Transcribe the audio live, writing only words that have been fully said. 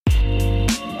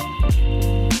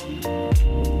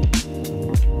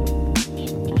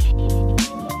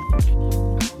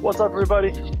What's up,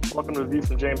 everybody? Welcome to the View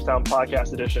from Jamestown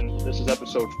podcast edition. This is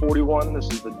episode 41. This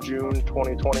is the June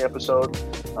 2020 episode.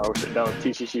 We're sitting down with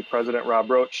TCC President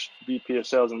Robb Roach, VP of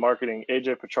Sales and Marketing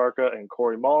AJ Petrarca and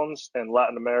Cory Mullins, and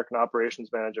Latin American Operations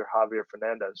Manager Javier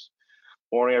Fernandez.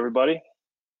 Morning, everybody.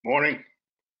 Morning.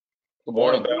 Good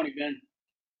morning. Good morning, Ben.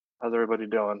 How's everybody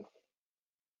doing?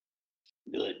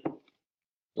 Good.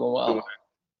 Doing well.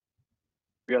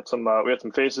 We had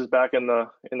some faces back in the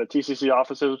TCC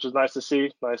offices, which is nice to see.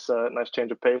 Nice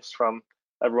change of pace from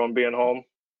everyone being home.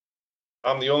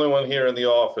 I'm the only one here in the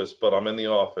office, but I'm in the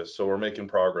office, so we're making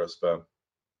progress, Ben.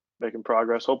 Making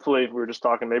progress. Hopefully, we were just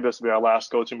talking, maybe this will be our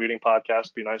last go-to meeting podcast.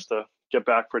 It'd be nice to get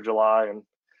back for July and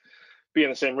be in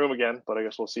the same room again, but I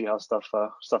guess we'll see how stuff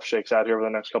shakes out here over the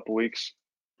next couple of weeks.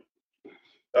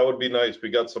 That would be nice. We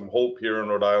got some hope here in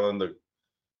Rhode Island.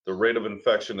 The rate of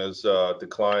infection has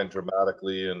declined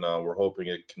dramatically, and we're hoping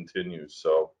it continues.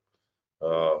 So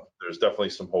there's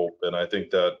definitely some hope, and I think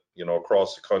that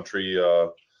across the country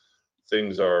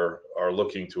things are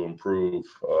looking to improve.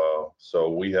 So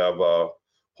we have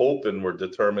hope, and we're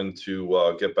determined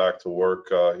to get back to work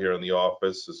here in the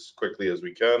office as quickly as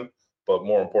we can, but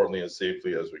more importantly, as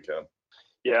safely as we can.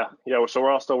 Yeah. So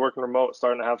we're all still working remote,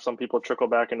 starting to have some people trickle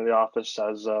back into the office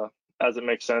as it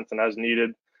makes sense and as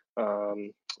needed.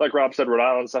 Like Robb said, Rhode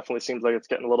Island definitely seems like it's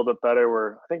getting a little bit better.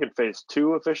 We're, I think, in phase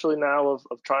 2 officially now of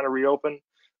trying to reopen,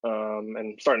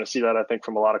 and starting to see that, I think,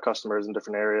 from a lot of customers in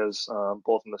different areas,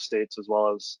 both in the States as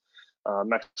well as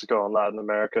Mexico and Latin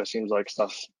America. Seems like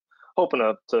stuff's hoping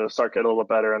to start getting a little bit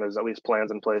better, and there's at least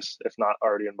plans in place, if not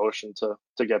already in motion,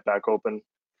 to get back open.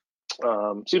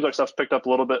 Seems like stuff's picked up a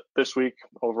little bit this week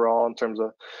overall in terms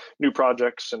of new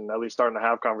projects, and at least starting to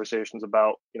have conversations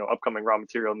about upcoming raw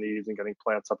material needs and getting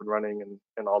plants up and running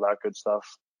and all that good stuff.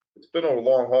 It's been a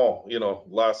long haul.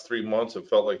 Last 3 months it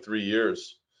felt like 3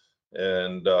 years,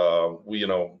 and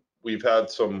we've had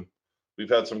some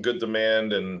good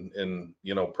demand in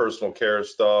personal care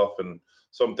stuff, and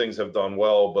some things have done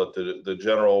well, but the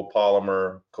general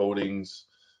polymer coatings,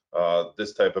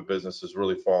 this type of business has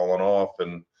really fallen off,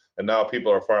 and now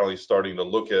people are finally starting to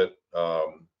look at,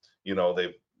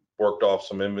 they've worked off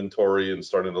some inventory and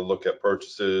starting to look at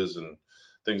purchases, and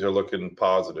things are looking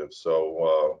positive.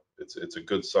 So it's a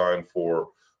good sign for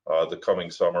the coming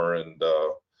summer and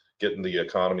getting the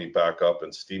economy back up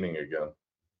and steaming again.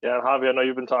 Yeah, Javier, I know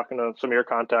you've been talking to some of your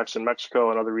contacts in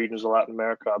Mexico and other regions of Latin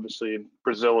America. Obviously,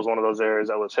 Brazil was one of those areas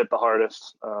that was hit the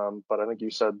hardest, but I think you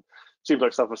said it seems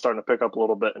like stuff was starting to pick up a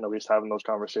little bit and at least having those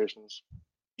conversations.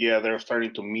 Yeah, they're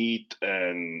starting to meet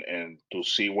and to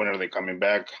see when are they coming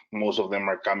back. Most of them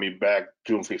are coming back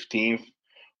June 15th,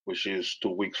 which is 2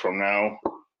 weeks from now.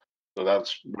 So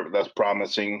that's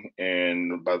promising.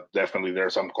 But definitely there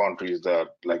are some countries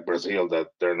that, like Brazil, that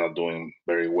they're not doing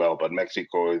very well. But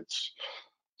Mexico, it's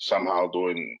somehow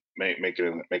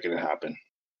making it happen.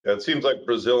 Yeah, it seems like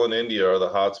Brazil and India are the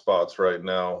hot spots right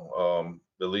now,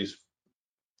 at least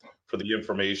for the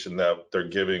information that they're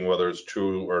giving. Whether it's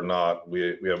true or not,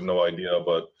 we have no idea,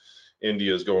 but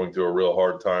India is going through a real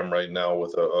hard time right now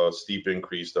with a steep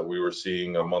increase that we were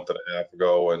seeing a month and a half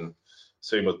ago, and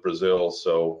same with Brazil.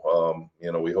 So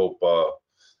we hope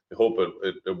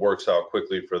it works out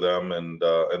quickly for them and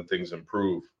things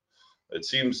improve. It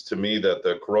seems to me that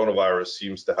the coronavirus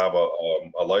seems to have a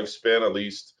lifespan, at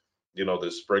least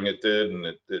this spring it did,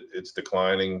 and it's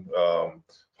declining.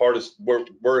 Hardest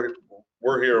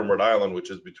we're here in Rhode Island,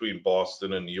 which is between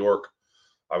Boston and New York.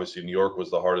 Obviously, New York was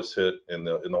the hardest hit in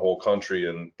the whole country,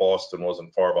 and Boston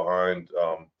wasn't far behind.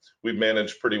 We've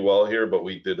managed pretty well here, but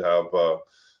we did have a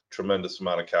tremendous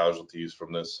amount of casualties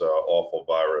from this awful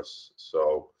virus.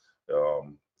 So,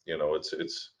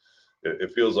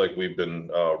 it feels like we've been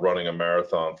running a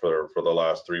marathon for the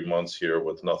last 3 months here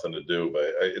with nothing to do.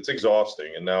 But it's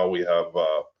exhausting, and now we have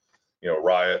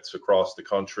riots across the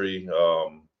country.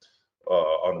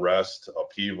 Unrest,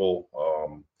 upheaval.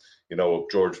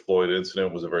 George Floyd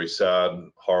incident was a very sad,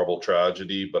 horrible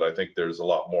tragedy, but I think there's a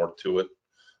lot more to it.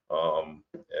 I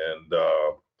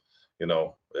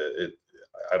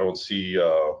don't see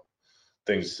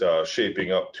things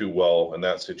shaping up too well in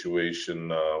that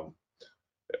situation.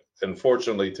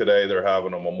 Unfortunately, today they're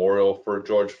having a memorial for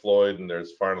George Floyd, and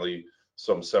there's finally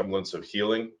some semblance of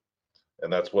healing,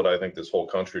 and that's what I think this whole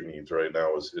country needs right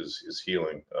now is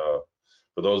healing.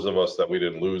 For those of us that we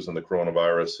didn't lose in the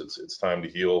coronavirus, it's time to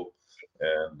heal.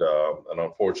 And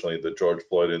unfortunately, the George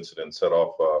Floyd incident set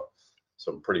off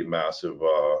some pretty massive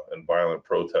and violent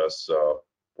protests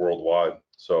worldwide.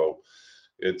 So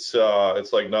it's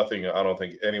like nothing I don't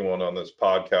think anyone on this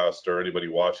podcast or anybody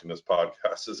watching this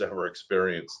podcast has ever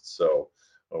experienced. So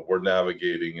we're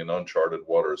navigating in uncharted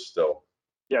waters still.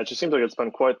 Yeah, it just seems like it's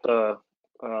been quite the,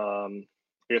 I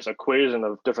guess, equation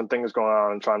of different things going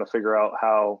on and trying to figure out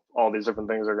how all these different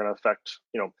things are going to affect,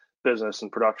 business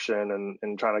and production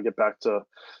and trying to get back to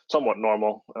somewhat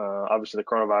normal. Obviously, the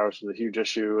coronavirus was a huge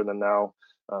issue, and then now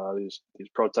these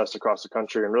protests across the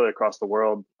country and really across the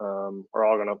world are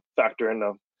all going to factor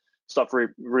into stuff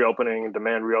reopening and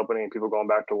demand reopening and people going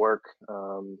back to work.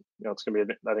 It's going to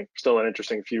be, I think, still an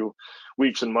interesting few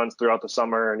weeks and months throughout the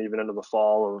summer and even into the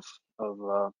fall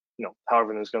of how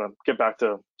everything's going to get back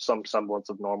to some semblance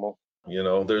of normal.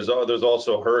 There's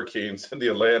also hurricanes in the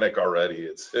Atlantic already.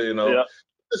 It's Yeah.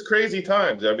 It's crazy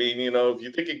times. I mean, if you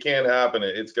think it can't happen,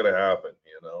 it's going to happen.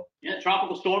 Yeah,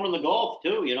 tropical storm in the Gulf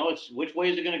too. It's which way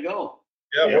is it going to go?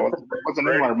 Yeah, what's the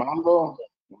name? Armando?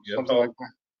 Something like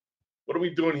that. What are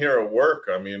we doing here at work?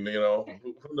 I mean,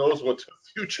 who knows what the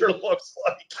future looks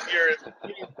like here.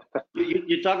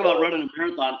 You talk about running a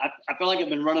marathon. I feel like I've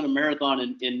been running a marathon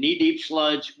in knee-deep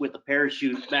sludge with a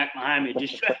parachute back behind me.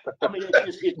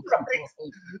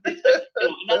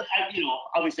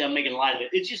 Obviously I'm making light of it.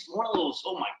 It's just one of those,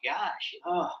 oh my gosh.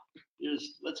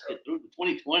 Let's get through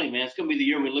 2020, man. It's going to be the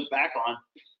year we look back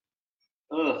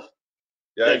on.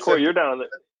 Yeah, hey, Cory, you're down.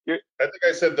 I think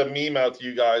I sent the meme out to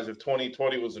you guys. If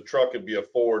 2020 was a truck, it'd be a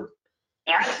Ford.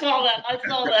 I saw that.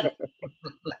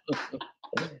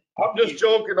 I'm just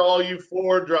joking, all you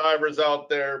Ford drivers out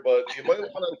there, but you might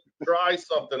want to try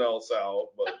something else out.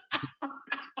 But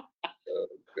oh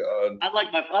God,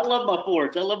 I love my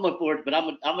Fords. But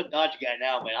I'm a Dodge guy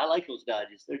now, man. I like those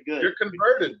Dodges. They're good. You're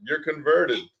converted. I'm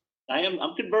converted.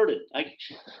 I'm converted.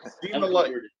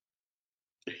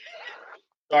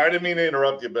 Sorry, I didn't mean to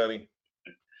interrupt you, Benny.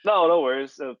 No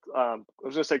worries. I was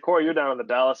going to say, Cory, you're down in the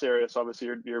Dallas area, so obviously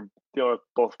you're dealing with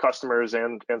both customers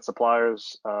and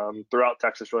suppliers throughout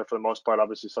Texas, really, for the most part.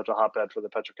 Obviously, such a hotbed for the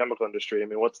petrochemical industry. I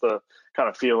mean, what's the kind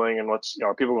of feeling, and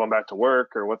are people going back to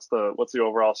work, or what's the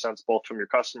overall sense, both from your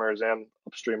customers and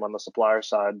upstream on the supplier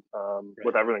side,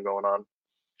 with everything going on?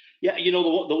 Yeah,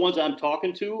 the ones I'm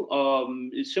talking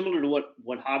to is similar to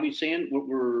what Javi's saying.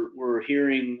 We're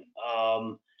hearing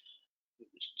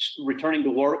returning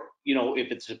to work.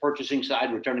 If it's the purchasing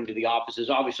side, returning to the offices.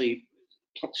 Obviously,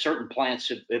 certain plants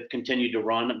have continued to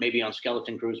run, maybe on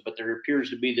skeleton crews, but there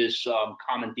appears to be this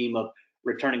common theme of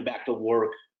returning back to work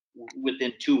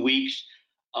within 2 weeks.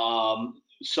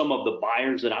 Some of the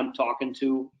buyers that I'm talking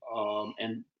to,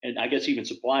 and I guess even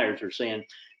suppliers, are saying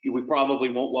we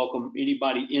probably won't welcome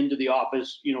anybody into the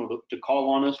office, to call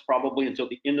on us probably until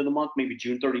the end of the month, maybe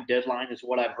June 30 deadline is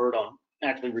what I've heard on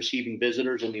actually receiving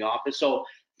visitors in the office. So,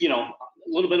 a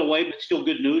little bit away, but still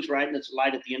good news, right? And it's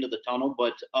light at the end of the tunnel.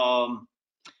 But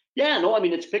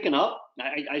it's picking up.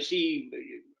 I see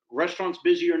restaurants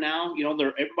busier now.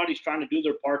 Everybody's trying to do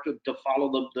their part to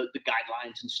follow the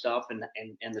guidelines and stuff, and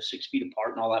the 6 feet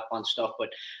apart and all that fun stuff. But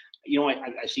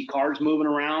I see cars moving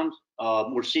around.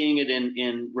 We're seeing it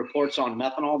in reports on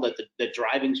methanol that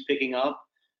driving's picking up.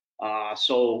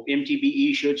 So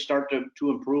MTBE should start to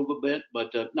improve a bit.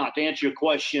 But not to answer your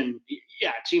question, yeah,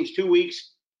 it seems 2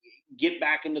 weeks. Get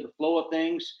back into the flow of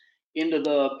things, into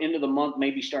the month,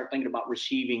 maybe start thinking about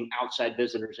receiving outside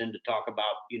visitors in to talk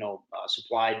about,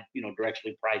 supplied,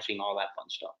 directionally pricing, all that fun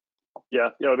stuff. Yeah,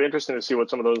 it'll be interesting to see what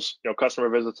some of those, customer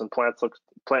visits and plant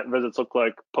visits look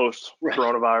like post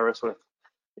coronavirus with,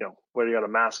 whether you got to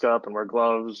mask up and wear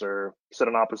gloves or sit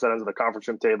on opposite ends of the conference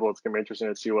room table. It's going to be interesting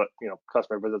to see what,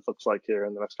 customer visits looks like here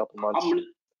in the next couple of months.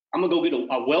 I'm gonna go get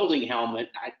a welding helmet.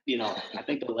 I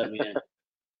think they'll let me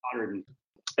in.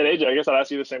 And AJ, I guess I'll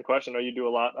ask you the same question. I know you do a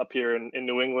lot up here in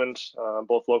New England,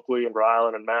 both locally in Rhode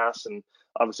Island and Mass, and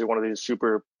obviously one of these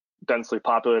super densely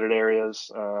populated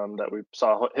areas that we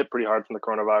saw hit pretty hard from the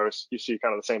coronavirus. You see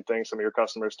kind of the same thing. Some of your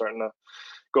customers starting to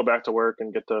go back to work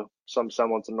and get to some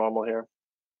semblance of normal here.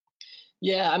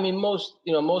 Yeah, I mean, most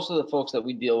of the folks that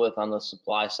we deal with on the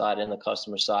supply side and the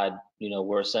customer side,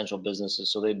 we're essential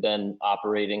businesses, so they've been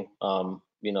operating,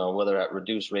 whether at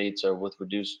reduced rates or with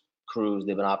reduced crews.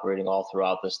 They've been operating all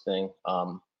throughout this thing.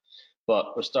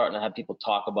 But we're starting to have people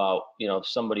talk about, if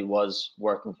somebody was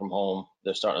working from home,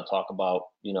 they're starting to talk about,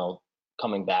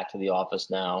 coming back to the office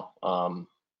now,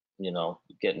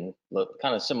 getting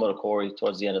kind of similar to Cory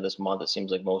towards the end of this month. It seems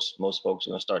like most folks are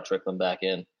going to start trickling back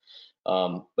in.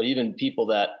 But even people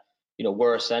that,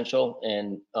 were essential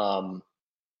and,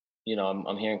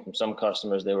 I'm hearing from some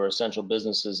customers, they were essential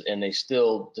businesses and they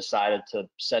still decided to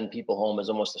send people home as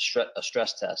almost a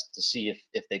stress test to see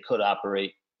if they could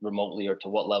operate remotely or to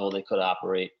what level they could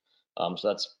operate. So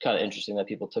that's kind of interesting that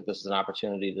people took this as an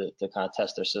opportunity to kind of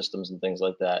test their systems and things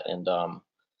like that. And,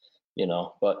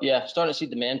 but yeah, starting to see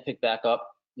demand pick back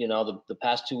up. The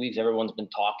past 2 weeks, everyone's been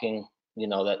talking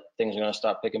that things are going to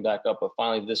start picking back up. But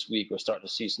finally this week, we're starting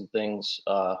to see some things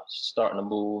starting to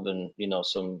move, and,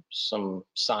 some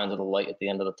signs of the light at the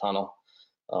end of the tunnel.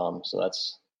 So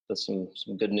that's some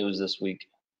good news this week.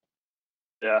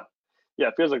 Yeah.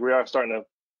 It feels like we are starting to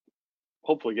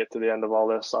hopefully get to the end of all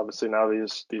this. Obviously now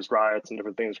these riots and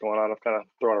different things going on have kind of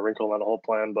thrown a wrinkle in the whole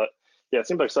plan. But yeah, it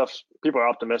seems like people are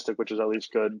optimistic, which is at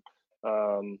least good.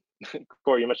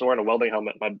 Cory, you mentioned wearing a welding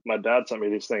helmet. My dad sent me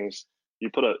these things.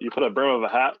 You put a brim of a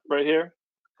hat right here,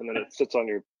 and then it sits on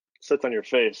your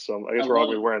face. So I guess we're all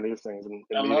gonna be wearing these things in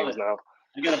meetings now.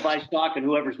 I gotta buy stock in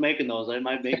whoever's making those. They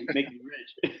might make me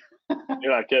rich.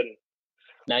 You're not kidding.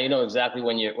 Now you know exactly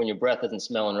when your breath isn't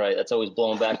smelling right. That's always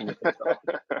blowing back in your face.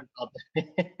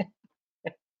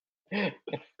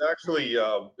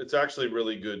 It's actually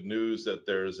really good news that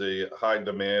there's a high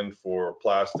demand for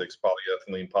plastics,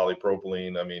 polyethylene,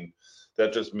 polypropylene. I mean,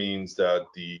 that just means that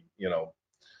the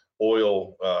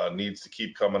oil needs to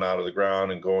keep coming out of the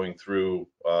ground and going through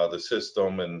the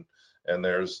system, and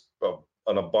there's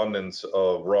an abundance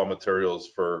of raw materials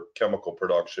for chemical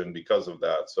production because of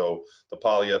that. So the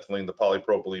polyethylene, the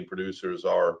polypropylene producers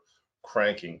are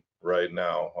cranking right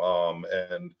now,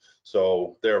 and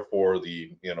so therefore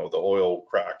the oil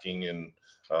cracking and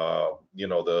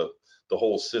the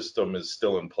whole system is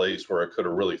still in place where it could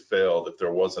have really failed if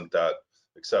there wasn't that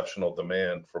exceptional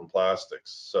demand from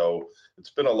plastics. So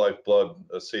it's been a lifeblood,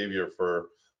 a savior for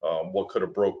what could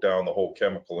have broke down the whole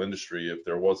chemical industry. If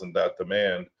there wasn't that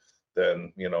demand,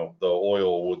 then the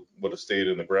oil would have stayed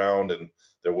in the ground, and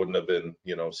there wouldn't have been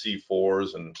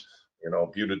C4s and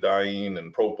butadiene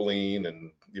and propylene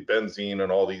and benzene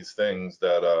and all these things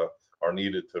that are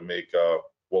needed to make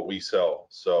what we sell.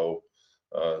 So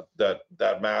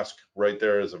that mask right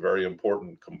there is a very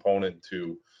important component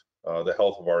to the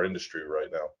health of our industry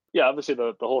right now. Yeah, obviously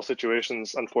the whole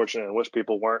situation's unfortunate and wish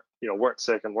people weren't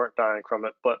sick and weren't dying from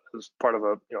it, but as part of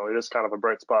it is kind of a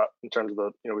bright spot in terms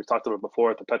of we've talked about it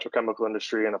before, the petrochemical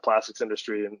industry and the plastics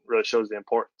industry, and really shows the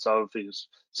importance of these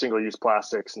single-use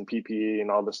plastics and PPE and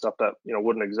all this stuff that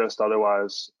wouldn't exist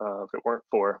otherwise if it weren't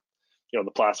for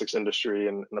the plastics industry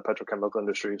and the petrochemical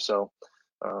industry. So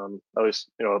at least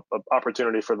an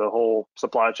opportunity for the whole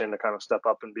supply chain to kind of step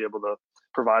up and be able to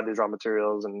provide these raw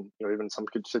materials, and even some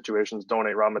situations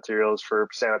donate raw materials for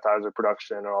sanitizer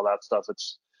production and all that stuff.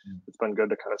 It's been good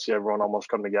to kind of see everyone almost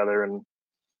come together and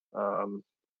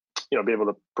be able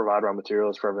to provide raw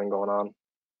materials for everything going on.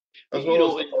 As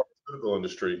well as the pharmaceutical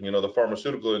industry. The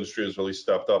pharmaceutical industry has really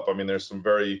stepped up. I mean, there's some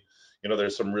really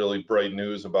bright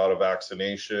news about a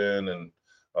vaccination, and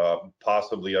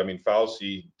possibly, I mean,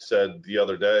 Fauci said the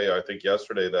other day, I think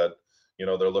yesterday, that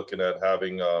they're looking at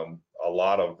having a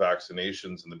lot of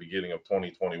vaccinations in the beginning of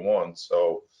 2021.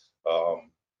 So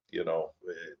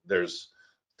there's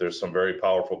some very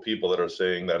powerful people that are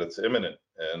saying that it's imminent,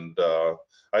 and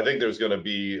I think there's going to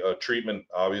be a treatment,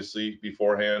 obviously,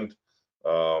 beforehand.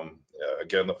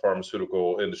 Again, the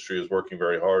pharmaceutical industry is working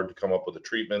very hard to come up with a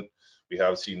treatment. We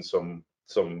have seen some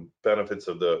benefits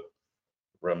of the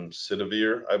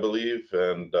remdesivir, I believe,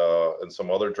 and some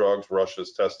other drugs.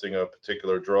 Russia's testing a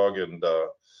particular drug, and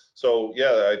so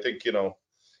yeah, I think the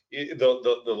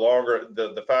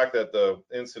fact that the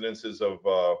incidences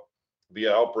of the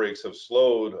outbreaks have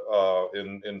slowed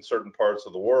in certain parts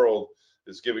of the world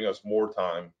is giving us more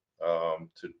time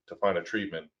to find a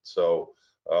treatment. So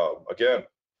again,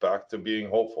 back to being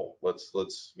hopeful. Let's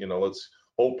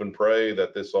hope and pray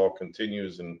that this all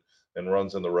continues and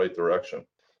runs in the right direction.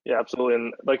 Yeah, absolutely.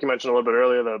 And like you mentioned a little bit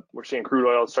earlier, that we're seeing crude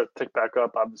oil start to tick back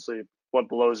up. Obviously, went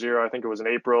below zero, I think it was in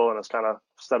April, and it's kind of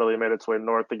steadily made its way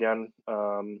north again.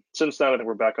 Since then, I think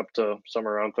we're back up to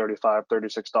somewhere around $35,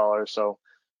 $36. So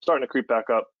starting to creep back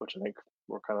up, which I think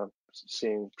we're kind of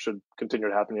seeing should continue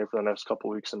to happen here for the next couple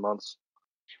of weeks and months.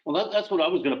 Well, that's what I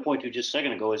was going to point to just a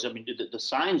second ago. Is, I mean, the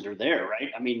signs are there,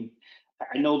 right? I mean,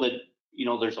 I know that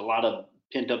there's a lot of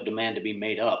pent-up demand to be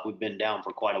made up. We've been down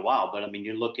for quite a while, but I mean,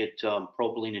 you look at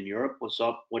propylene in Europe. What's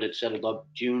up? What it settled up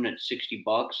June at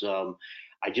 $60.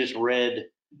 I just read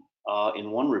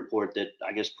in one report that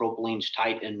I guess propylene's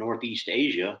tight in Northeast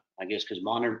Asia. I guess because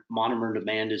monomer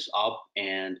demand is up,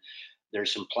 and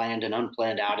there's some planned and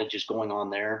unplanned outages going on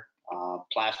there.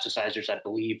 Plasticizers, I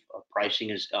believe, pricing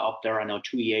is up there. I know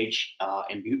 2EH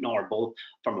and butanol are both,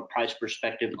 from a price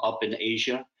perspective, up in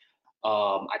Asia.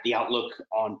 The outlook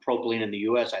on propylene in the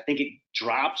U.S., I think it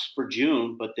drops for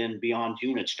June, but then beyond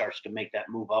June, it starts to make that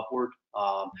move upward.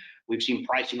 We've seen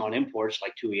pricing on imports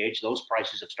like 2EH; those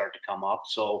prices have started to come up.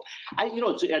 So,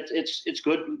 it's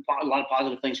good. A lot of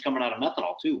positive things coming out of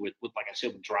methanol too, with like I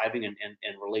said, with driving and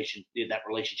that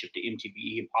relationship to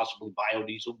MTBE and possibly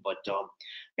biodiesel. But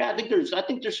yeah, I think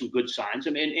there's some good signs.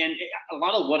 I mean, and a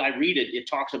lot of what I read, it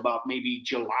talks about maybe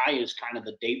July is kind of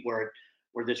the date where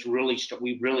we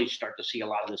really start to see a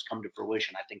lot of this come to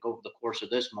fruition. I think over the course of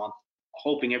this month,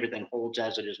 hoping everything holds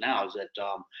as it is now, is that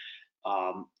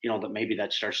that maybe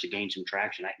that starts to gain some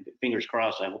traction. Fingers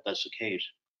crossed. I hope that's the case.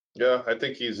 Yeah, I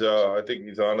think he's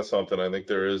onto something. I think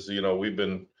there is, we've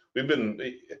been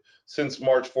since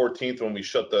March 14th when we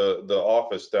shut the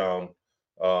office down.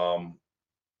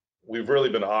 We've really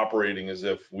been operating as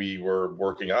if we were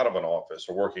working out of an office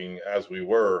or working as we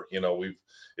were.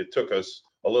 It took us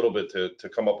a little bit to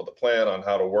come up with a plan on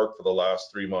how to work for the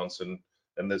last 3 months,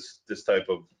 and this type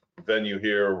of venue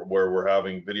here where we're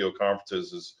having video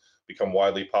conferences has become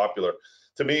widely popular.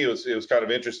 To me, it was kind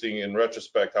of interesting in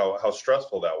retrospect how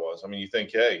stressful that was. I mean, you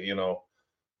think, hey,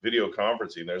 video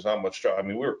conferencing, there's not much. I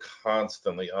mean, we were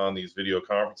constantly on these video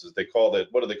conferences.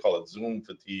 What do they call it? Zoom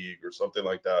fatigue or something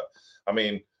like that. I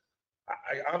mean,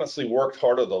 I honestly worked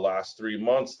harder the last 3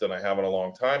 months than I have in a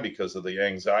long time because of the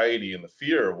anxiety and the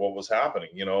fear of what was happening.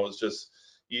 It's just,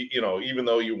 even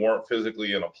though you weren't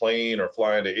physically in a plane or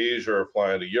flying to Asia or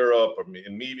flying to Europe or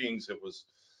in meetings, it was,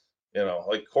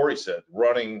 like Cory said,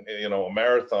 running, a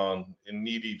marathon in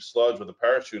knee-deep sludge with a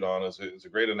parachute on is a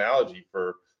great analogy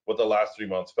for what the last 3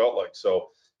 months felt like.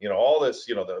 So, all this,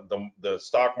 the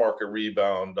stock market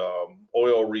rebound,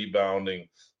 oil rebounding,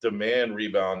 demand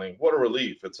rebounding, what a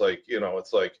relief. It's like,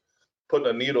 it's like putting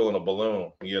a needle in a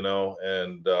balloon,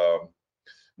 and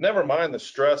never mind the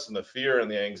stress and the fear and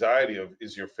the anxiety of,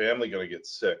 is your family going to get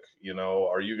sick?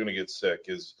 Are you going to get sick?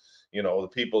 Is, the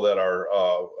people that are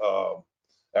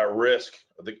at risk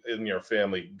in your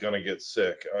family going to get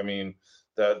sick? I mean,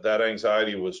 that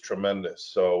anxiety was tremendous.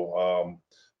 So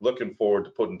looking forward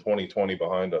to putting 2020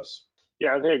 behind us.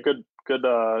 Yeah, I think a good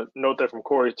note there from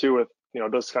Cory too. With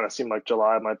it does kind of seem like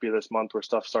July might be this month where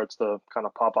stuff starts to kind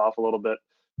of pop off a little bit.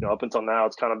 Up until now,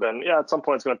 it's kind of been, at some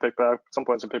point it's going to pick back, some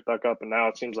points will pick back up, and now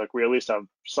it seems like we at least have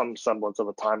some semblance of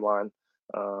a timeline,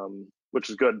 which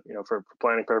is good, for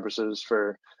planning purposes,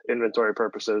 for inventory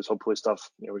purposes. Hopefully stuff,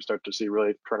 we start to see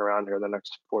really turn around here in the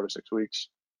next 4 to 6 weeks.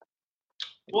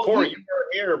 Well, Cory, you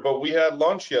weren't here, but we had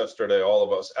lunch yesterday, all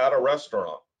of us, at a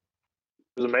restaurant.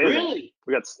 It was amazing. Really?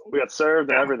 We got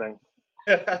served and everything.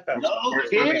 No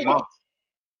kidding.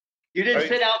 You didn't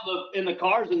sit out in the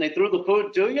cars and they threw the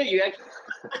food to you? You actually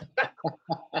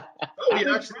we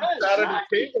actually sat at a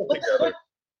table together.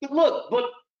 Look,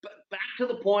 but back to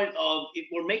the point of, if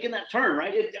we're making that turn,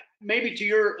 right? Maybe to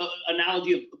your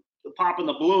analogy of popping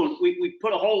the balloon, we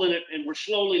put a hole in it and we're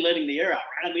slowly letting the air out,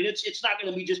 right? I mean, it's not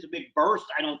going to be just a big burst,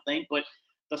 I don't think, but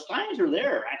the signs are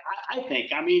there. I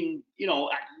think. I mean,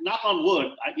 knock on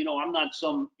wood. I'm not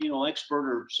some expert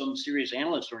or some serious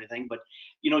analyst or anything, but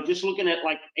just looking at,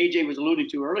 like AJ was alluding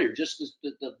to earlier, just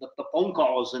the phone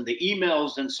calls and the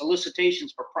emails and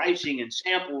solicitations for pricing and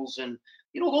samples, and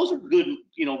those are good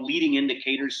leading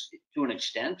indicators to an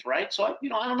extent, right? So I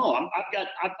don't know.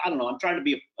 I don't know. I'm trying to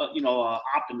be a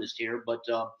optimist here, but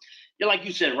like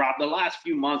you said, Rob, the last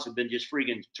few months have been just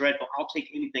freaking dreadful. I'll take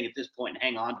anything at this point and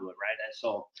hang on to it, right?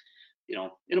 So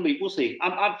we'll see.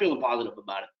 I'm feeling positive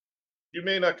about it. You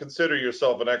may not consider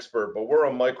yourself an expert, but we're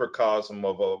a microcosm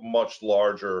of a much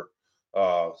larger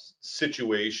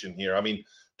situation here. I mean,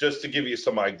 just to give you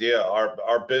some idea,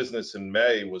 our business in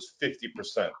May was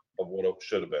 50% of what it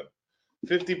should have been.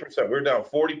 50%. We're down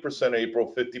 40%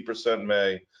 April, 50%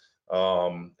 May,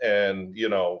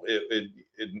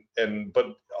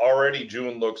 but already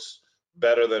June looks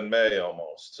better than May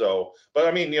almost. So, but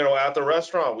I mean, at the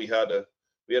restaurant we had to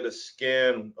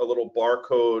scan a little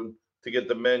barcode to get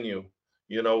the menu.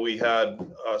 We had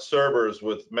servers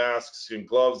with masks and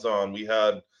gloves on. We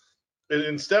had,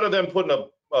 instead of them putting a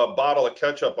bottle of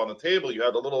ketchup on the table, you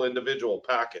had the little individual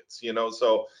packets,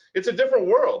 so it's a different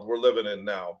world we're living in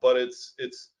now, but it's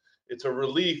a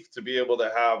relief to be able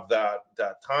to have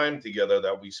that time together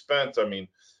that we spent. I mean,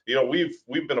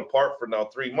 we've been apart for now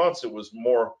 3 months. It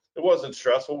wasn't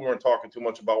stressful. We weren't talking too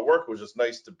much about work. It was just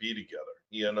nice to be together,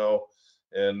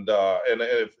 and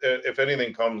if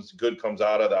anything good comes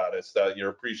out of that, it's that your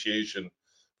appreciation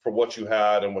for what you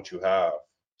had and what you have.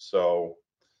 So,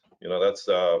 that's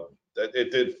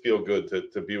it did feel good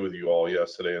to be with you all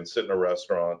yesterday and sit in a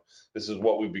restaurant. This is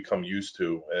what we've become used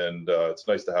to, and it's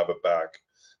nice to have it back.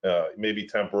 Maybe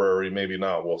temporary, maybe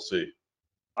not. We'll see.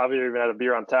 Javier even had a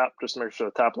beer on tap just to make sure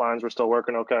the tap lines were still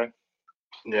working okay.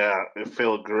 Yeah, it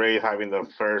felt great having the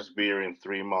first beer in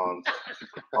 3 months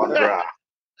on draft.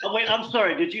 Oh, wait, I'm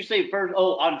sorry. Did you say first?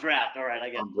 Oh, on draft. All right, I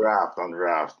get it. On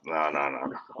draft. No,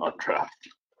 on draft.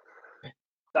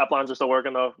 Tap lines are still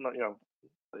working though.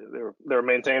 They were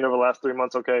maintained over the last 3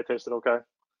 months. Okay, tasted okay.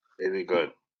 It'd be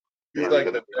good. He's Yeah, like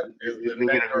because the they get a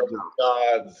nectar good of the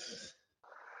job. gods.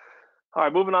 All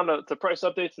right, moving on to price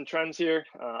updates and trends here.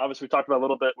 Obviously, we talked about a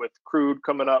little bit with crude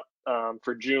coming up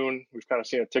for June. We've kind of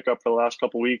seen a tick up for the last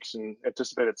couple of weeks and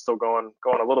anticipate it's still going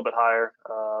a little bit higher.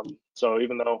 So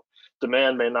even though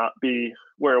demand may not be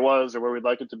where it was or where we'd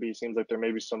like it to be, seems like there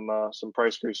may be some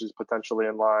price increases potentially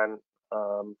in line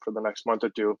for the next month or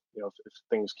two. If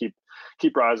things keep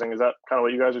rising. Is that kind of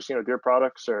what you guys are seeing with your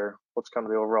products, or what's kind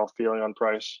of the overall feeling on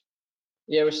price?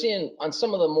 Yeah, we're seeing on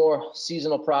some of the more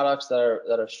seasonal products that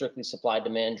are strictly supply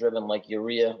demand driven, like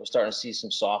urea, we're starting to see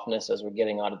some softness as we're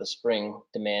getting out of the spring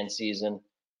demand season.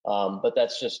 But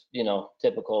that's just,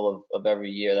 typical of every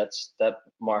year. That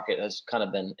market has kind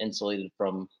of been insulated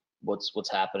from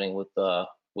what's happening with the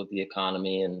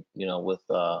economy and,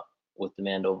 with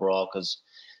demand overall, because,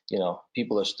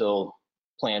 people are still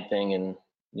planting and,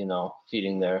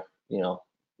 feeding their,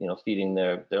 feeding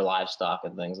their livestock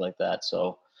and things like that.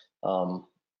 So,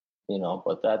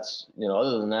 but that's,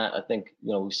 other than that, I think,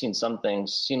 we've seen some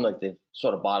things seem like they've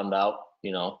sort of bottomed out.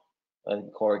 I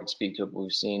think Cory could speak to it, but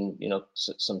we've seen,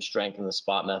 some strength in the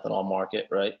spot methanol market,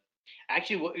 right?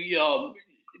 Actually,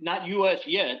 not U.S.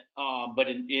 yet, but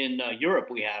in Europe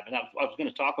we have, and I was going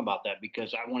to talk about that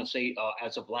because I want to say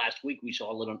as of last week we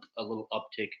saw a little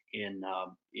uptick in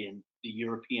the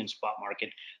European spot market.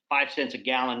 5 cents a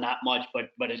gallon, not much,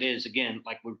 but it is, again,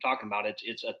 like we were talking about.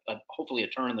 It's hopefully a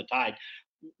turn in the tide.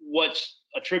 What's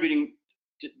attributing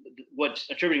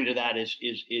to that is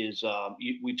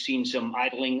we've seen some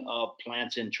idling of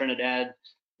plants in Trinidad.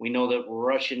 We know that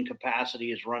Russian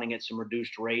capacity is running at some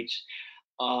reduced rates.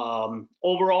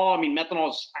 Overall, I mean,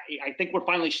 I think we're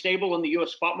finally stable in the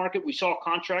U.S. spot market. We saw a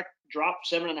contract drop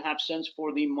 7.5 cents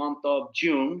for the month of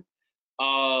June.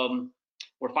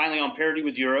 We're finally on parity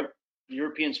with Europe. The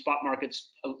European spot market's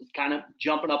kind of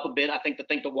jumping up a bit. I think the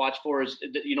thing to watch for is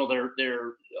that,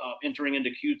 they're entering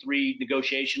into Q3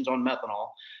 negotiations on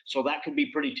methanol, so that could be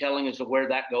pretty telling as to where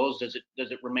that goes. Does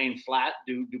it remain flat?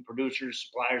 Do producers,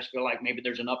 suppliers feel like maybe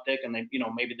there's an uptick and then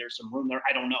maybe there's some room there?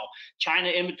 I don't know. China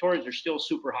inventories are still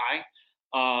super high.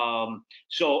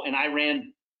 And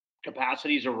Iran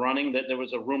capacities are running. That there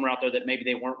was a rumor out there that maybe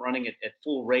they weren't running at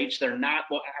full rates. They're not.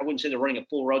 Well, I wouldn't say they're running at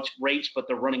full rates, but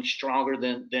they're running stronger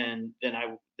than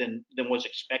was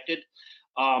expected.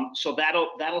 So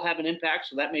that'll have an impact.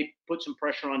 So that may put some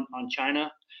pressure on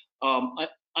China.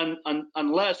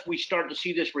 Unless we start to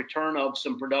see this return of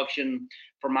some production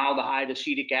formaldehyde,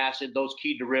 acetic acid, those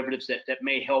key derivatives that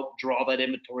may help draw that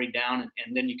inventory down,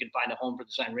 and then you can find a home for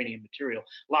the cyanurium material.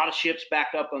 A lot of ships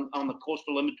backed up on the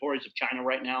coastal inventories of China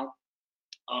right now.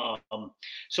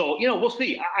 So we'll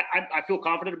see. I feel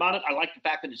confident about it. I like the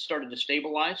fact that it started to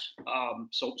stabilize.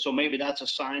 So maybe that's a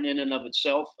sign in and of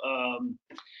itself.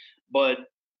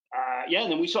 And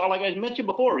then we saw, like I mentioned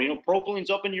before, propylene's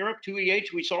up in Europe,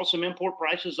 2EH. We saw some import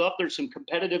prices up. There's some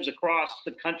competitives across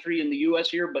the country in the U.S.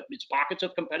 here, but it's pockets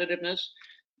of competitiveness.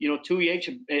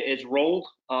 2EH is rolled.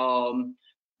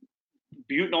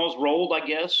 Butanol's rolled, I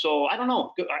guess. So I don't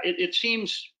know. It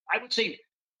seems, I would say,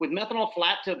 with methanol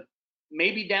flat to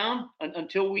maybe down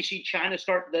until we see China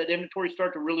that inventory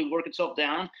start to really work itself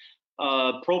down.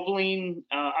 Propylene,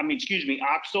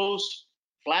 oxos,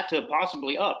 flat to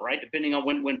possibly up, right? Depending on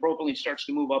when propylene starts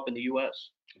to move up in the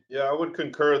U.S. Yeah, I would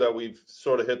concur that we've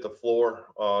sort of hit the floor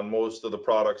on most of the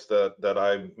products that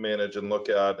I manage and look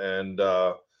at, and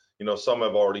some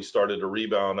have already started to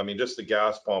rebound. I mean, just the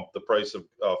gas pump, the price of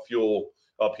fuel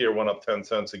up here went up 10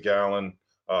 cents a gallon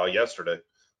yesterday.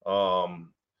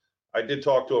 I did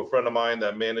talk to a friend of mine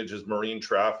that manages marine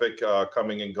traffic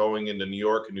coming and going into New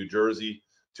York and New Jersey.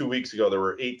 2 weeks ago, there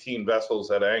were 18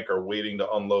 vessels at anchor waiting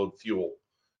to unload fuel,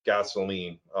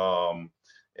 gasoline.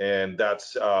 And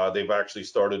that's they've actually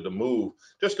started to move.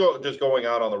 Just going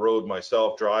out on the road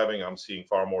myself, driving, I'm seeing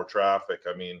far more traffic.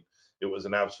 I mean, it was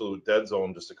an absolute dead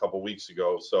zone just a couple weeks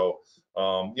ago. So,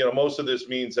 most of this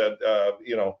means that,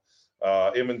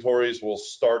 inventories will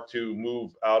start to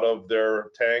move out of their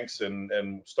tanks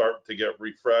and start to get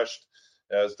refreshed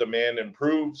as demand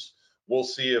improves. We'll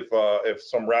see if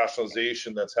some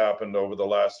rationalization that's happened over the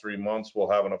last 3 months will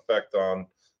have an effect on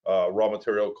raw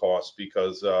material costs,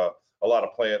 because a lot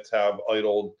of plants have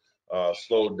idled,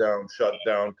 slowed down, shut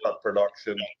down, cut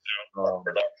production.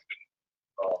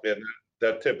 And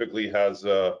that typically has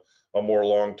a a more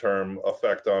long-term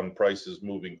effect on prices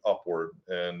moving upward.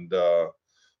 And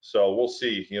so we'll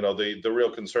see. You know, the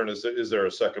real concern is there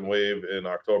a second wave in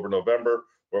October, November,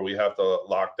 where we have to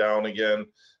lock down again?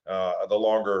 The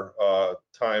longer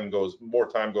more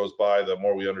time goes by, the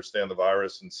more we understand the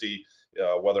virus and see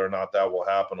whether or not that will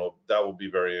happen. That will be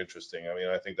very interesting. I mean,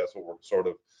 I think that's what we're sort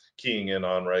of keying in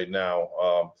on right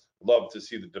now. Love to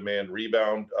see the demand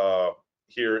rebound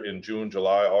here in June,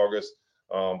 July, August.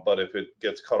 But if it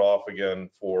gets cut off again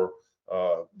for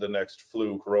the next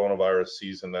flu coronavirus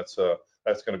season, that's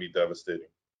going to be devastating.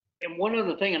 And one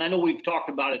other thing, and I know we've talked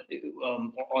about it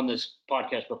on this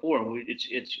podcast before, and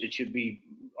it should be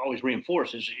always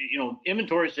reinforced, is, you know,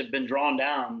 inventories have been drawn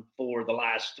down for the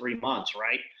last 3 months,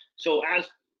 right? So as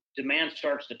demand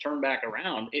starts to turn back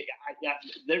around,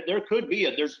 there could be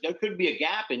a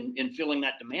gap in filling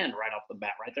that demand right off the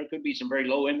bat, right? There could be some very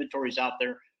low inventories out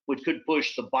there, which could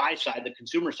push the buy side, the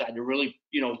consumer side, to really,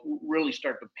 you know, really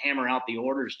start to hammer out the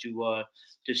orders to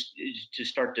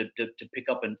start to pick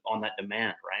up on that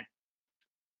demand, right?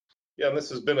 Yeah, and this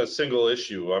has been a single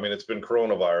issue. I mean, it's been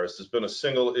coronavirus. It's been a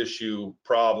single issue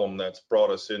problem that's brought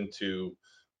us into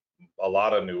a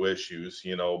lot of new issues,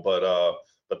 you know.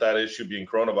 But that issue being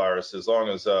coronavirus, as long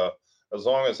as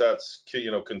that's, you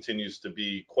know, continues to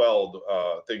be quelled,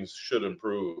 things should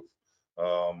improve.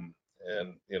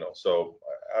 And you know, so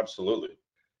absolutely.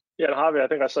 Yeah, and Javi, I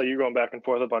think I saw you going back and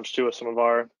forth a bunch too with some of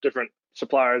our different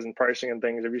suppliers and pricing and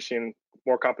things. Have you seen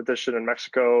more competition in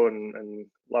Mexico and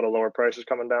a lot of lower prices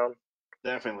coming down?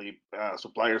 Definitely,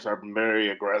 suppliers are very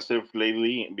aggressive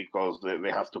lately because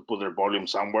they have to put their volume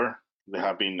somewhere. They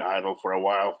have been idle for a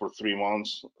while, for 3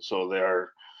 months, so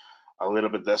they're a little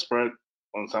bit desperate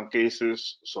in some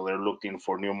cases. So they're looking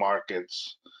for new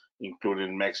markets,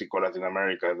 including Mexico, Latin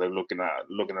America. They're looking at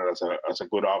as a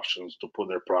good options to put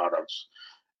their products,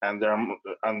 and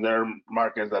they're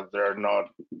markets that they're not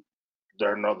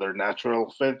their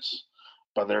natural fits,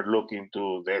 but they're looking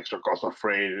to the extra cost of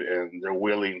freight, and they're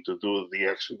willing to go the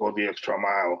extra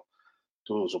mile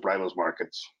to supply those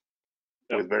markets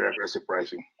with very aggressive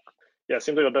pricing. Yeah, it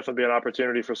seems like it'll definitely be an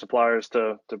opportunity for suppliers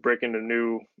to break into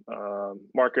new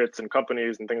markets and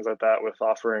companies and things like that, with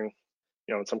offering,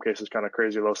 you know, in some cases kind of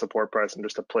crazy low support price and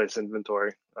just to place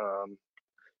inventory.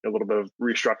 A little bit of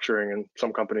restructuring in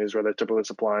some companies where they're typically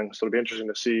supplying. So it'll be interesting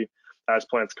to see as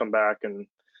plants come back and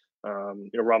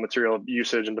you know, raw material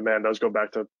usage and demand does go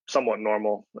back to somewhat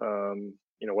normal.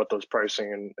 You know, what those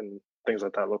pricing and things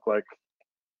like that look like.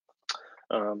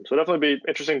 So definitely be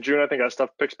interesting in June. I think as stuff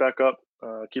picks back up,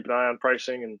 keep an eye on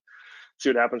pricing and see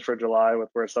what happens for July with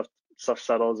where stuff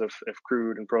settles. If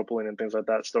crude and propylene and things like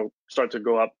that still start to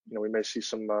go up, you know, we may see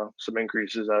some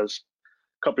increases as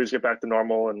companies get back to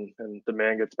normal and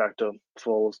demand gets back to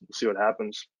full. We'll see what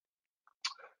happens.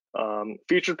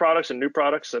 Featured products and new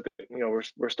products. I think, you know,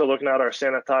 we're still looking at our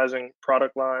sanitizing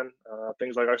product line,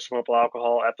 things like isopropyl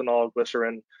alcohol, ethanol,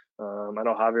 glycerin. I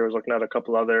know Javier was looking at a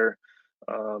couple other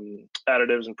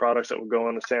additives and products that would go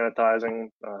into sanitizing,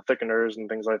 thickeners and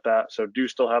things like that. So do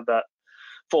still have that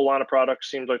full line of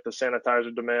products. Seems like the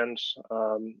sanitizer demands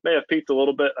may have peaked a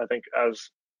little bit. I think as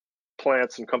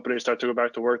plants and companies start to go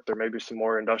back to work, there may be some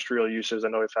more industrial uses. I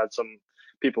know we've had some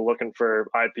people looking for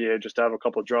IPA just to have a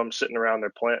couple of drums sitting around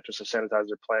their plant just to sanitize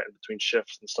their plant in between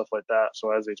shifts and stuff like that.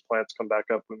 So as these plants come back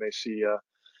up, we may see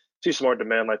some more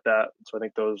demand like that. So I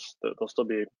think they'll still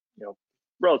be, you know,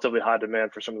 relatively high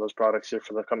demand for some of those products here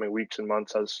for the coming weeks and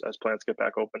months as plants get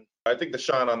back open. I think the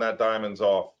shine on that diamond's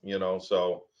off, you know,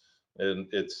 so, and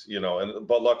it's, you know,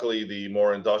 but luckily the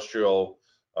more industrial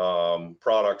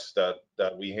products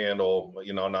that we handle,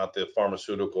 you know, not the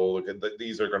pharmaceutical,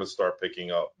 these are going to start picking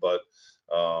up. But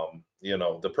you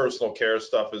know, the personal care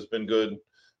stuff has been good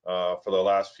for the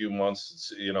last few months.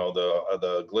 It's, you know,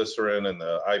 the glycerin and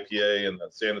the IPA and the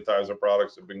sanitizer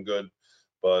products have been good.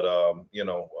 But you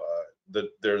know,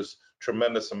 there's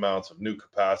tremendous amounts of new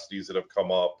capacities that have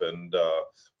come up and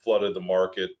flooded the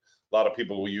market. A lot of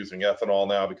people were using ethanol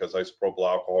now because isopropyl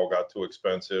alcohol got too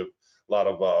expensive. A lot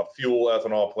of fuel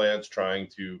ethanol plants trying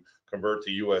to convert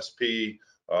to USP,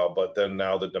 but then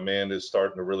now the demand is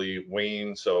starting to really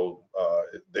wane, so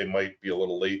they might be a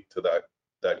little late to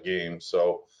that game.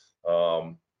 So,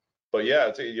 but yeah,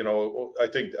 it's, you know, I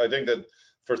think that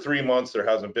for 3 months there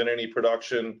hasn't been any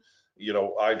production. You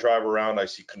know, I drive around, I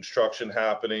see construction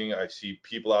happening, I see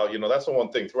people out. You know, that's the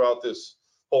one thing throughout this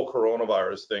whole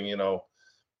coronavirus thing. You know,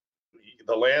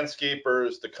 the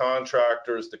landscapers, the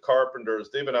contractors, the carpenters,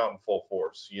 they've been out in full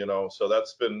force, you know, so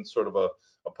that's been sort of a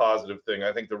positive thing.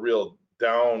 I think the real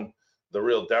down the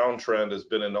real downtrend has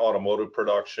been in automotive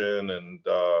production, and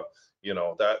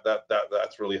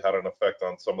that's really had an effect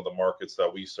on some of the markets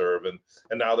that we serve, and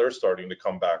now they're starting to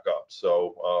come back up.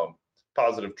 So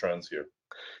positive trends here.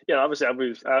 Yeah, obviously,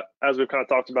 as we've kind of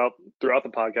talked about throughout the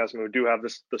podcast, I mean, we do have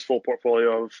this full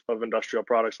portfolio of industrial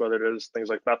products, whether it is things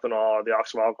like methanol, the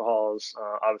oxo alcohols,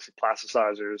 obviously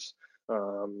plasticizers.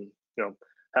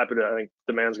 Happy to, I think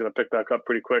demand's going to pick back up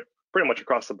pretty quick, pretty much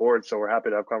across the board. So we're happy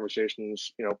to have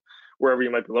conversations, wherever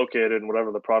you might be located and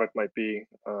whatever the product might be,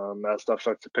 as stuff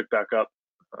starts to pick back up.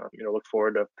 Look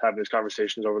forward to having these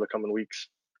conversations over the coming weeks.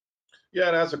 Yeah,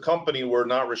 and as a company, we're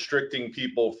not restricting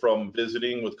people from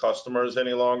visiting with customers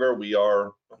any longer. We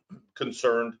are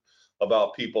concerned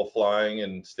about people flying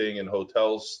and staying in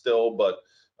hotels still, but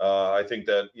I think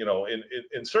that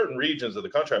in certain regions of the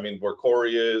country, I mean, where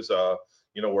Cory is,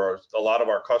 where a lot of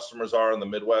our customers are in the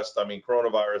Midwest, I mean,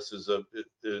 coronavirus is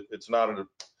it's not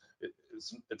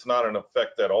an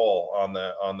effect at all on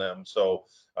them. So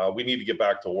we need to get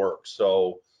back to work.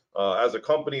 So as a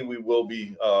company, we will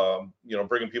be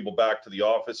bringing people back to the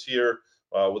office here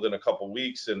within a couple of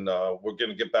weeks, and we're going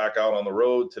to get back out on the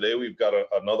road. Today we've got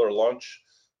another lunch,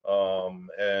 like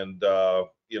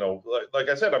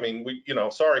I said, I mean,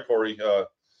 sorry, Cory,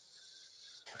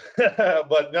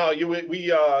 but no,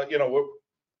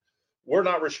 we're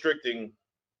not restricting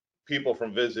people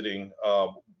from visiting.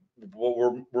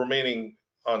 We're remaining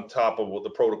on top of what the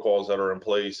protocols that are in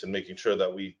place and making sure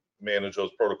that we manage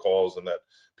those protocols and that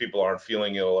people aren't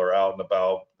feeling ill or out and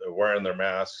about. They're wearing their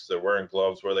masks, they're wearing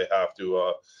gloves where they have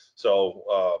to.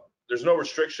 So there's no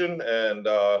restriction, and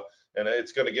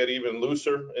it's going to get even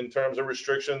looser in terms of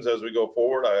restrictions as we go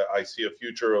forward. I see a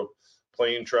future of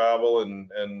plane travel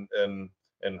and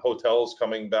hotels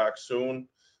coming back soon.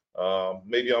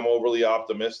 Maybe I'm overly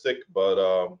optimistic, but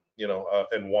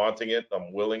and wanting it,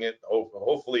 I'm willing it.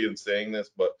 Hopefully in saying this,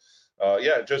 but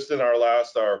just in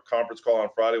our conference call on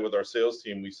Friday with our sales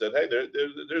team, we said, hey,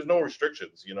 there's no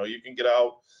restrictions. You can get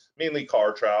out, mainly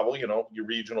car travel, your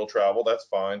regional travel, that's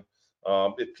fine.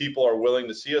 If people are willing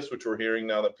to see us, which we're hearing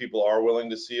now that people are willing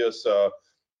to see us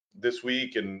this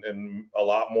week and a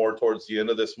lot more towards the end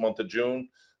of this month of June,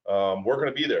 we're going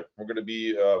to be there. We're going to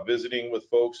be visiting with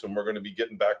folks, and we're going to be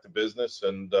getting back to business,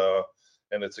 and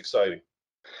it's exciting.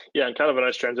 Yeah, and kind of a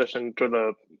nice transition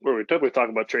to where we typically talk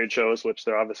about trade shows, which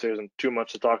there obviously isn't too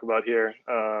much to talk about here.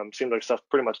 Seems like stuff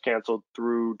pretty much canceled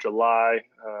through July,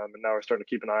 and now we're starting to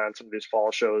keep an eye on some of these fall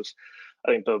shows.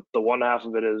 I think the one half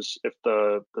of it is if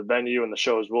the venue and the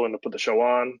show is willing to put the show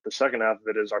on. The second half of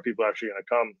it is, are people actually going to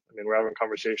come? I mean, we're having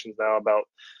conversations now about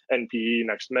NPE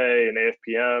next May and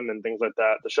AFPM and things like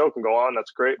that. The show can go on,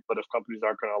 that's great, but if companies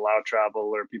aren't going to allow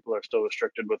travel or people are still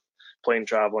restricted with plane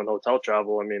travel and hotel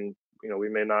travel, I mean, we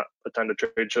may not attend a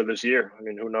trade show this year. I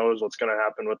mean, who knows what's going to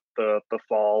happen with the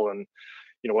fall and,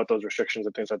 what those restrictions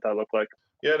and things like that look like.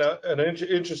 Yeah, an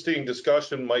interesting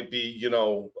discussion might be,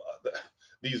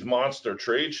 these monster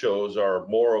trade shows are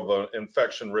more of an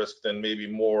infection risk than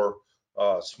maybe more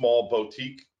small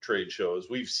boutique trade shows.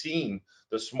 We've seen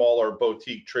the smaller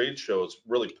boutique trade shows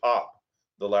really pop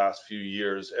the last few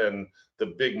years, and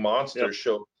the big monster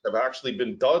shows have actually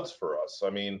been duds for us. I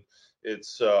mean,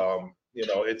 it's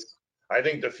I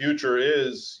think the future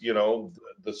is,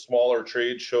 the smaller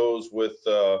trade shows with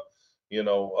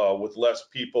less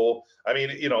people. I mean,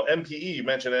 NPE, you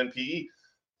mentioned NPE.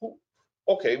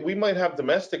 Okay, we might have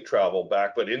domestic travel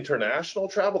back, but international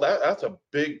travel, that's a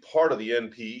big part of the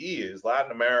NPE is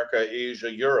Latin America,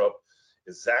 Asia, Europe.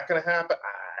 Is that going to happen?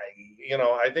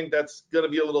 I think that's going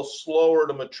to be a little slower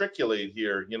to matriculate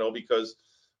here, because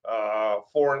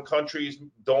foreign countries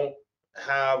don't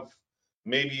have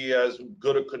maybe as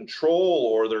good a control,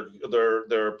 or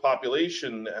their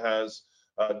population has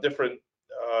different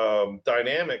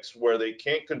dynamics where they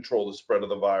can't control the spread of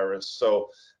the virus. So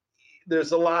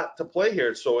there's a lot to play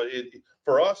here. So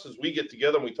for us, as we get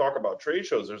together and we talk about trade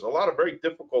shows, there's a lot of very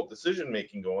difficult decision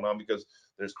making going on because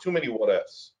there's too many what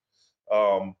ifs.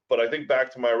 But I think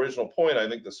back to my original point, I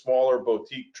think the smaller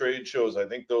boutique trade shows, I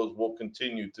think those will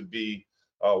continue to be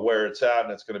where it's at,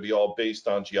 and it's going to be all based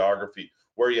on geography.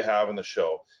 Where you have in the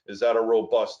show, is that a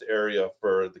robust area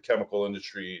for the chemical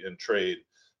industry and trade?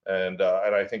 And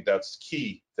I think that's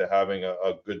key to having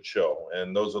a good show.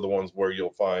 And those are the ones where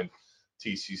you'll find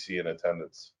TCC in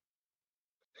attendance.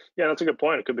 Yeah, that's a good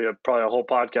point. It could be probably a whole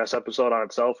podcast episode on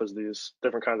itself, as these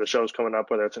different kinds of shows coming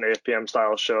up, whether it's an AFPM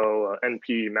style show,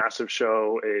 NP massive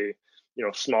show, a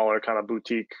smaller kind of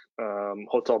boutique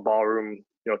hotel ballroom,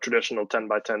 traditional 10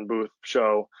 by 10 booth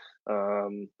show.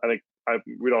 I think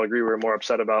we'd all agree we're more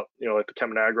upset about, like the Chem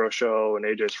and Agro show and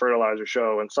AJ's fertilizer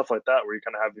show and stuff like that, where you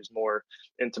kind of have these more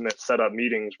intimate setup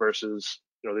meetings versus,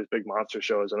 these big monster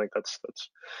shows. I think that's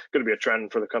going to be a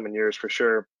trend for the coming years for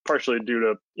sure, partially due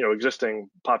to, existing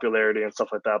popularity and stuff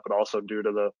like that, but also due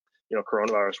to the,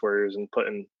 coronavirus worries and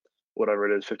putting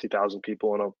whatever it is, 50,000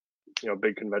 people in a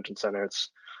big convention center.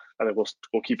 I think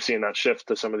we'll keep seeing that shift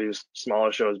to some of these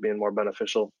smaller shows being more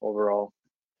beneficial overall.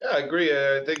 Yeah, I agree.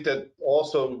 I think that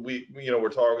also we're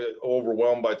talking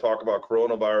overwhelmed by talk about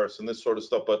coronavirus and this sort of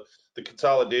stuff, but the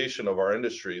consolidation of our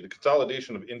industry, the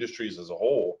consolidation of industries as a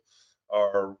whole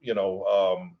are,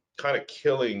 kind of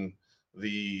killing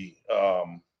the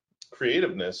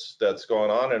creativeness that's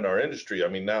going on in our industry. I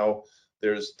mean, now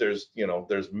there's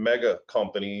mega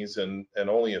companies and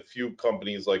only a few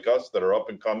companies like us that are up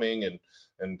and coming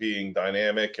and being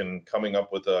dynamic and coming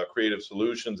up with creative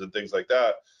solutions and things like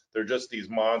that. They're just these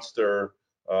monster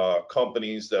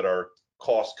companies that are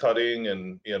cost cutting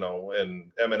and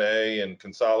M&A and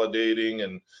consolidating.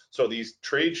 And so these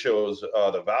trade shows,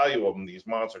 the value of them, these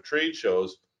monster trade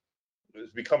shows, is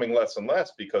becoming less and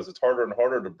less because it's harder and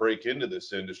harder to break into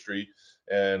this industry.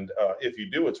 And if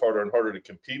you do, it's harder and harder to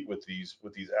compete with these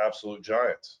absolute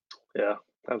giants. Yeah,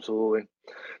 absolutely.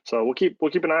 So we'll keep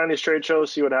an eye on these trade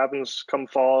shows, see what happens come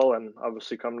fall, and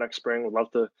obviously come next spring. We'd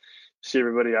love to see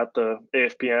everybody at the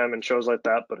AFPM and shows like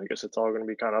that, but I guess it's all going to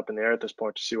be kind of up in the air at this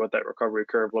point to see what that recovery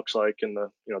curve looks like in the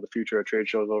the future of trade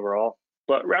shows overall.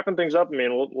 But wrapping things up, I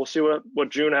mean, we'll see what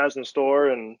June has in store,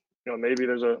 and maybe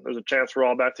there's a chance we're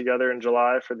all back together in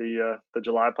July for the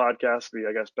July podcast,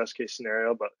 I guess best case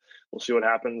scenario, but we'll see what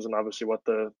happens and obviously what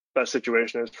the best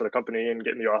situation is for the company and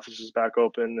getting the offices back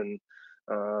open,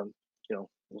 and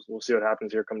we'll see what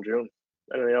happens here come June.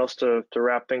 Anything else to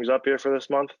wrap things up here for this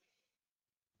month?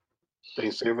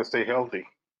 Stay safe and stay healthy.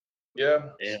 Yeah.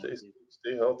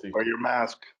 Stay healthy. Wear your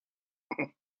mask.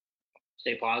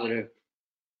 Stay positive.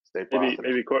 Stay positive.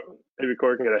 Maybe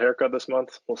Cory can get a haircut this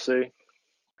month. We'll see.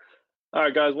 All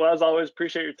right, guys. Well, as always,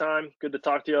 appreciate your time. Good to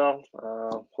talk to y'all.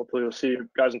 Hopefully we'll see you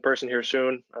guys in person here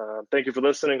soon. Thank you for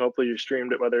listening. Hopefully you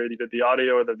streamed it, whether you did the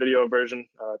audio or the video version.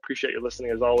 Appreciate you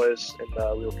listening as always,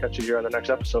 and we will catch you here on the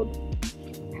next episode.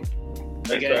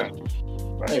 Thanks, man.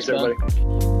 Thanks, man.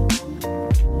 everybody.